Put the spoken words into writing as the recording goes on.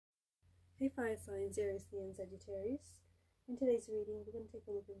Hey fire signs, Aries, Leo and Sagittarius. In today's reading, we're going to take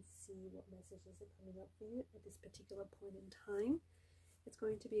a look and see what messages are coming up for you at this particular point in time. It's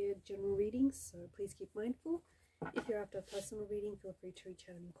going to be a general reading, so please keep mindful. If you're after a personal reading, feel free to reach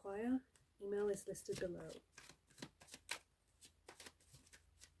out and inquire. Email is listed below.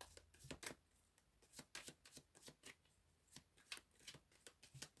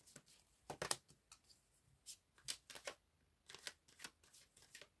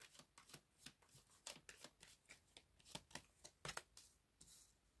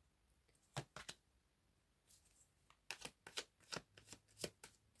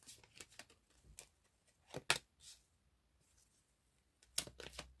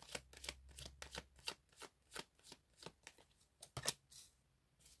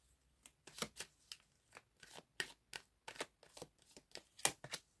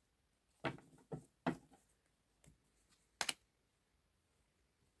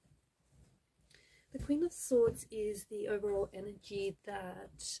 The Queen of Swords is the overall energy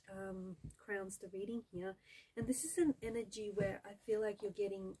that crowns the reading here. And this is an energy where I feel like you're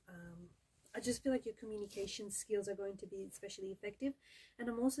getting, I just feel like your communication skills are going to be especially effective. And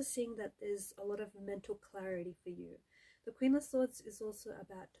I'm also seeing that there's a lot of mental clarity for you. The Queen of Swords is also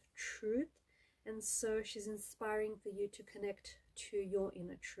about truth. And so she's inspiring for you to connect to your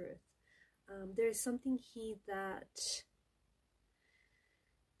inner truth. There is something here that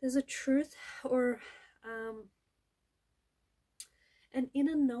there's a truth or an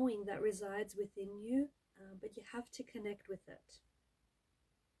inner knowing that resides within you, but you have to connect with it.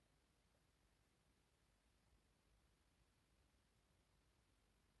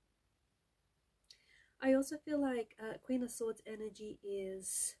 I also feel like Queen of Swords energy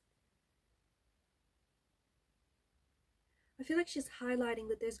is, I feel like she's highlighting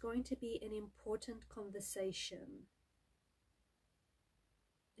that there's going to be an important conversation.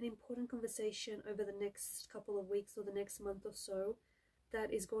 An important conversation over the next couple of weeks or the next month or so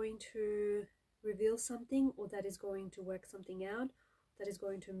that is going to reveal something, or that is going to work something out, that is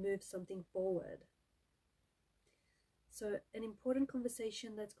going to move something forward. So an important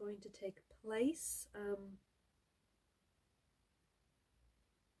conversation that's going to take place.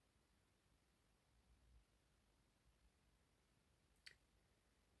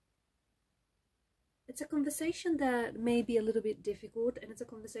 It's a conversation that may be a little bit difficult, and it's a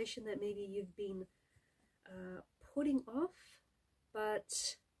conversation that maybe you've been putting off,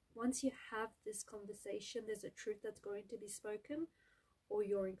 but once you have this conversation, there's a truth that's going to be spoken, or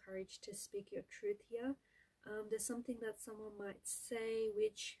you're encouraged to speak your truth here. There's something that someone might say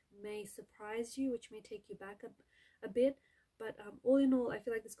which may surprise you, which may take you back a bit, but all in all, I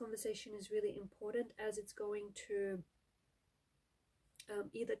feel like this conversation is really important, as it's going to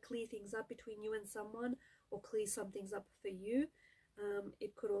either clear things up between you and someone, or clear some things up for you.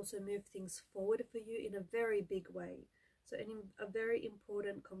 It could also move things forward for you in a very big way. So a very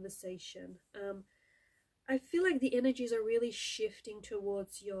important conversation. I feel like the energies are really shifting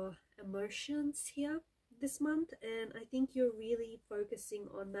towards your emotions here this month, and I think you're really focusing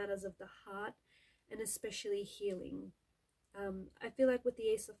on matters of the heart, and especially healing. I feel like with the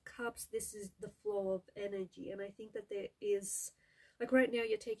Ace of Cups, this is the flow of energy, and I think that there is, like right now,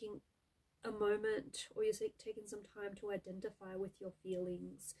 you're taking a moment, or you're taking some time to identify with your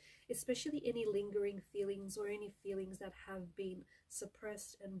feelings, especially any lingering feelings or any feelings that have been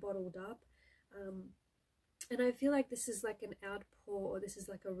suppressed and bottled up. And I feel like this is like an outpour, or this is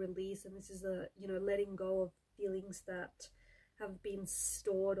like a release, and this is a, you know, letting go of feelings that have been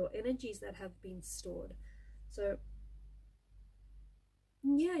stored, or energies that have been stored. So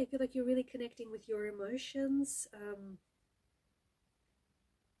yeah, I feel like you're really connecting with your emotions.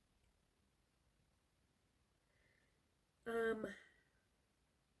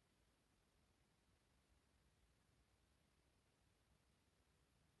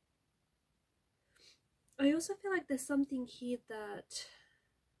 I also feel like there's something here that's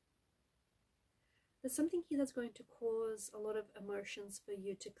going to cause a lot of emotions for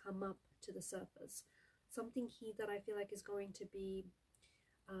you to come up to the surface. Something here that I feel like is going to be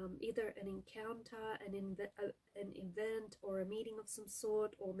either an encounter, an event, or a meeting of some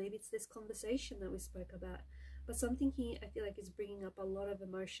sort, or maybe it's this conversation that we spoke about. But something here I feel like is bringing up a lot of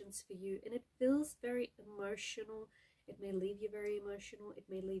emotions for you, and it feels very emotional. It may leave you very emotional. It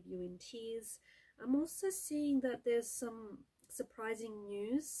may leave you in tears. I'm also seeing that there's some surprising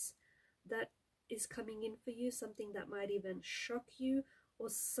news that is coming in for you, something that might even shock you, or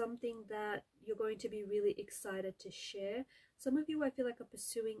something that you're going to be really excited to share. Some of you, I feel like, are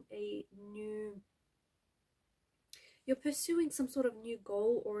pursuing you're pursuing some sort of new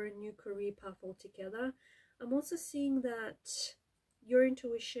goal or a new career path altogether. I'm also seeing that your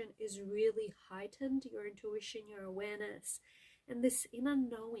intuition is really heightened, your intuition, your awareness, and this inner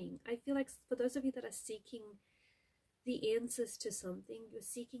knowing. I feel like for those of you that are seeking the answers to something, you're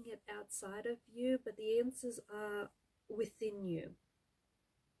seeking it outside of you, but the answers are within you.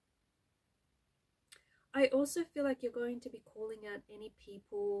 I also feel like you're going to be calling out any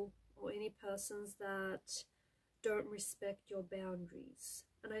people or any persons that don't respect your boundaries.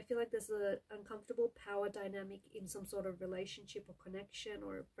 And I feel like there's an uncomfortable power dynamic in some sort of relationship or connection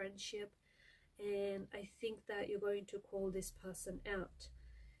or friendship. And I think that you're going to call this person out.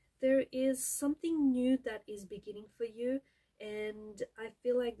 There is something new that is beginning for you. And I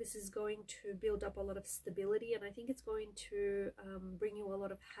feel like this is going to build up a lot of stability. And I think it's going to bring you a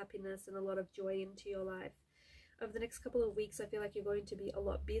lot of happiness and a lot of joy into your life. Over the next couple of weeks, I feel like you're going to be a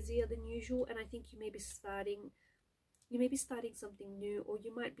lot busier than usual. And I think you may be starting something new, or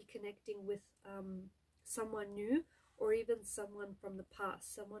you might be connecting with someone new, or even someone from the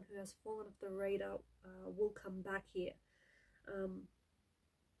past, someone who has fallen off the radar will come back here.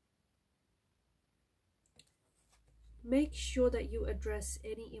 Make sure that you address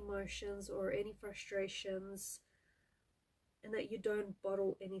any emotions or any frustrations, and that you don't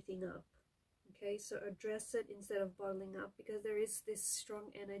bottle anything up. Okay, so address it instead of bottling up, because there is this strong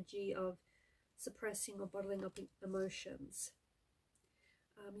energy of suppressing or bottling up emotions.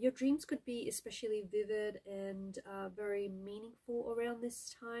 Your dreams could be especially vivid and very meaningful around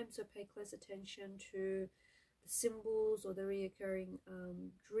this time, so pay close attention to the symbols or the reoccurring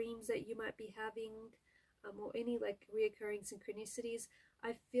dreams that you might be having, or any like reoccurring synchronicities.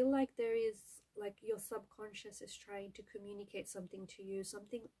 I feel like there is, like, your subconscious is trying to communicate something to you,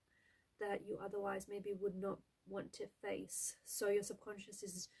 something that you otherwise maybe would not want to face. So your subconscious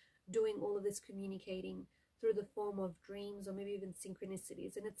is doing all of this communicating through the form of dreams or maybe even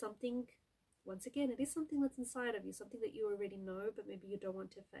synchronicities. And it's something, once again, it is something that's inside of you, something that you already know, but maybe you don't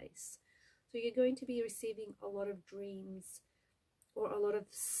want to face. So you're going to be receiving a lot of dreams or a lot of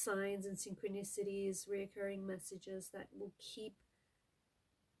signs and synchronicities, reoccurring messages that will keep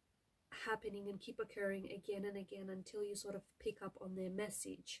happening and keep occurring again and again until you sort of pick up on their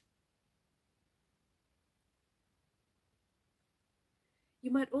message.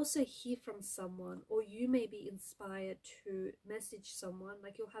 You might also hear from someone, or you may be inspired to message someone.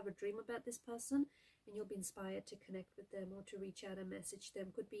 Like, you'll have a dream about this person and you'll be inspired to connect with them or to reach out and message them.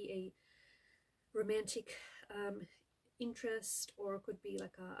 Could be a romantic interest, or it could be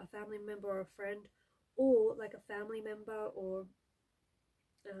like a family member or a friend, or like a family member or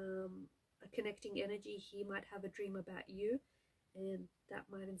a connecting energy. He might have a dream about you, and that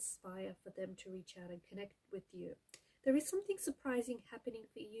might inspire for them to reach out and connect with you. There is something surprising happening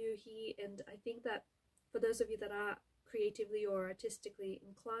for you here, and I think that for those of you that are creatively or artistically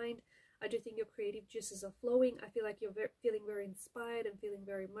inclined, I do think your creative juices are flowing. I feel like you're feeling very inspired and feeling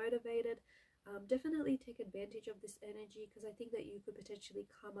very motivated. Definitely take advantage of this energy, because I think that you could potentially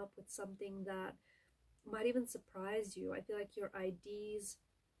come up with something that might even surprise you. I feel like your ideas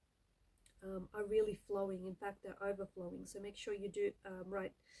are really flowing. In fact, they're overflowing. So make sure you do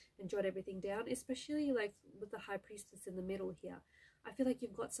write and jot everything down, especially like with the High Priestess in the middle here. I feel like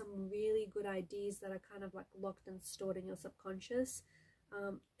you've got some really good ideas that are kind of like locked and stored in your subconscious,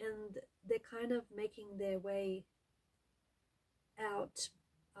 and they're kind of making their way out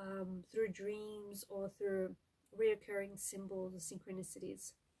through dreams or through reoccurring symbols or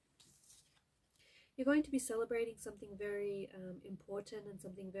synchronicities. You're going to be celebrating something very important and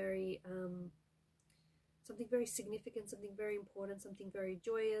something very significant, something very important, something very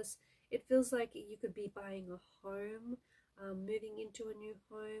joyous. It feels like you could be buying a home, moving into a new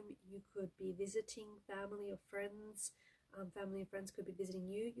home. You could be visiting family or friends. Family and friends could be visiting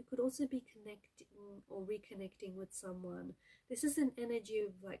you. You could also be connecting or reconnecting with someone. This is an energy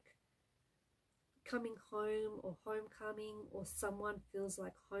of like coming home or homecoming, or someone feels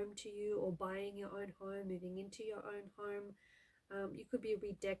like home to you, or buying your own home, moving into your own home. You could be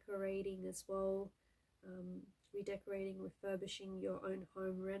redecorating as well, redecorating, refurbishing your own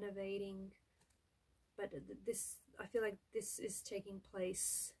home, renovating. But this, I feel like this is taking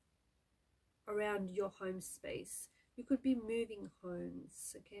place around your home space. You could be moving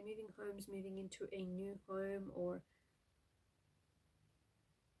homes, okay, moving into a new home, or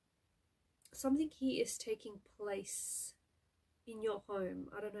something here is taking place in your home.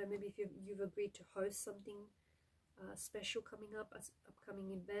 I don't know, maybe if you've agreed to host something special coming up, as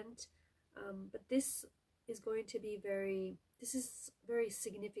upcoming event, but this is going to be very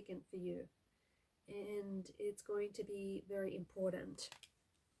significant for you, and it's going to be very important.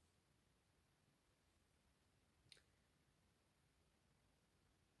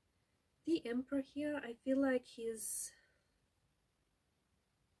 The Emperor here, I feel like he's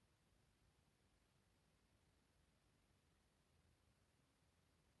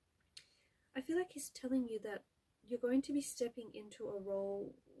I feel like he's telling you that you're going to be stepping into a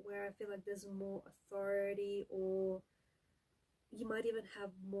role where I feel like there's more authority, or you might even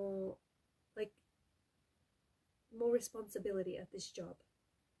have more, like, more responsibility at this job.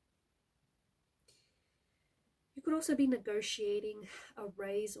 You could also be negotiating a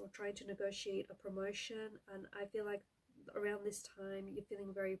raise or trying to negotiate a promotion, and I feel like around this time you're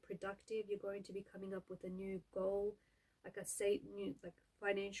feeling very productive. You're going to be coming up with a new goal, like a new like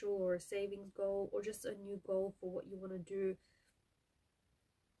financial or a savings goal, or just a new goal for what you want to do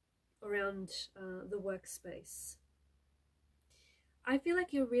around the workspace. I feel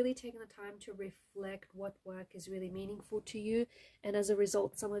like you're really taking the time to reflect what work is really meaningful to you, and as a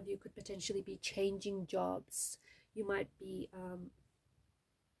result, some of you could potentially be changing jobs. You might be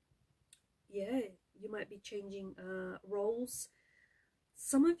you might be changing roles.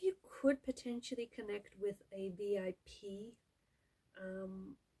 Some of you could potentially connect with a VIP,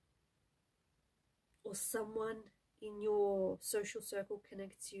 or someone in your social circle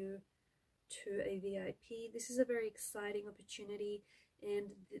connects you to a VIP. This is a very exciting opportunity, and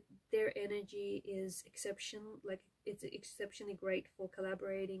their energy is it's exceptionally great for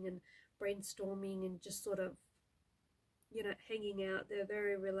collaborating and brainstorming and just sort of, you know, hanging out. They're a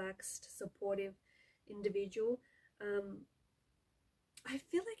very relaxed, supportive individual. I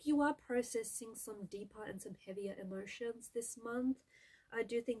feel like you are processing some deeper and some heavier emotions this month. I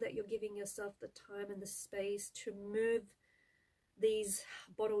do think that you're giving yourself the time and the space to move these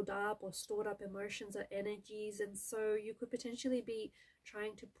bottled up or stored up emotions or energies, and so you could potentially be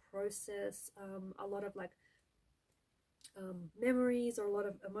trying to process a lot of like memories or a lot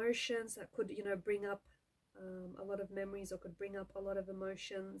of emotions that could, you know, bring up a lot of memories or could bring up a lot of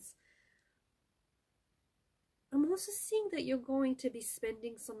emotions. I'm also seeing that you're going to be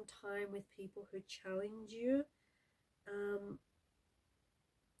spending some time with people who challenge you,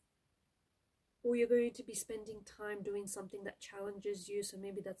 or you're going to be spending time doing something that challenges you. So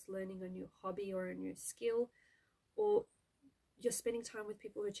maybe that's learning a new hobby or a new skill, or you're spending time with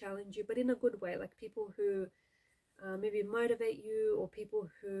people who challenge you, but in a good way, like people who maybe motivate you, or people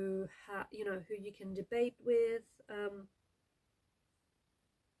who you know, who you can debate with,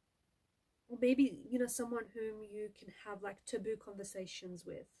 or maybe, you know, someone whom you can have like taboo conversations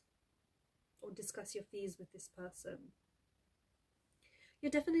with, or discuss your fears with this person.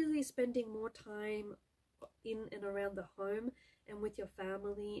 You're definitely spending more time in and around the home and with your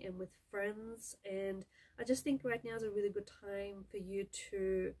family and with friends, and I just think right now is a really good time for you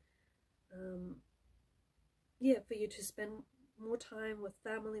to spend more time with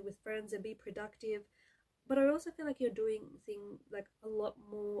family, with friends, and be productive. But I also feel like you're doing like a lot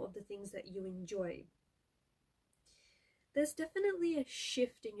more of the things that you enjoy. There's definitely a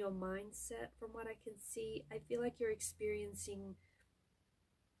shift in your mindset from what I can see. I feel like you're experiencing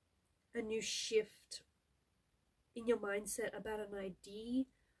a new shift in your mindset about an idea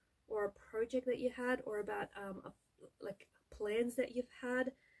or a project that you had, or about like plans that you've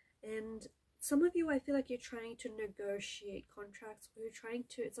had. And some of you, I feel like you're trying to negotiate contracts, or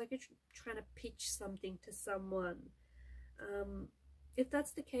it's like you're trying to pitch something to someone. If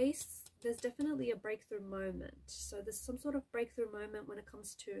that's the case, there's definitely a breakthrough moment. So there's some sort of breakthrough moment when it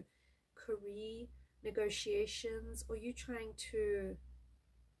comes to career negotiations, or you trying to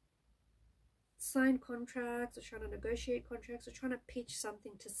sign contracts, or trying to negotiate contracts, or trying to pitch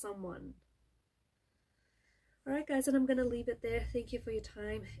something to someone. Alright guys, and I'm going to leave it there. Thank you for your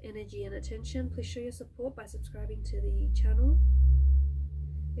time, energy, and attention. Please show your support by subscribing to the channel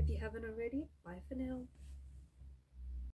if you haven't already. Bye for now.